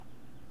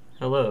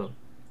Hello,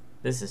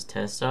 this is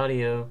test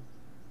audio.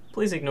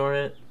 Please ignore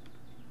it.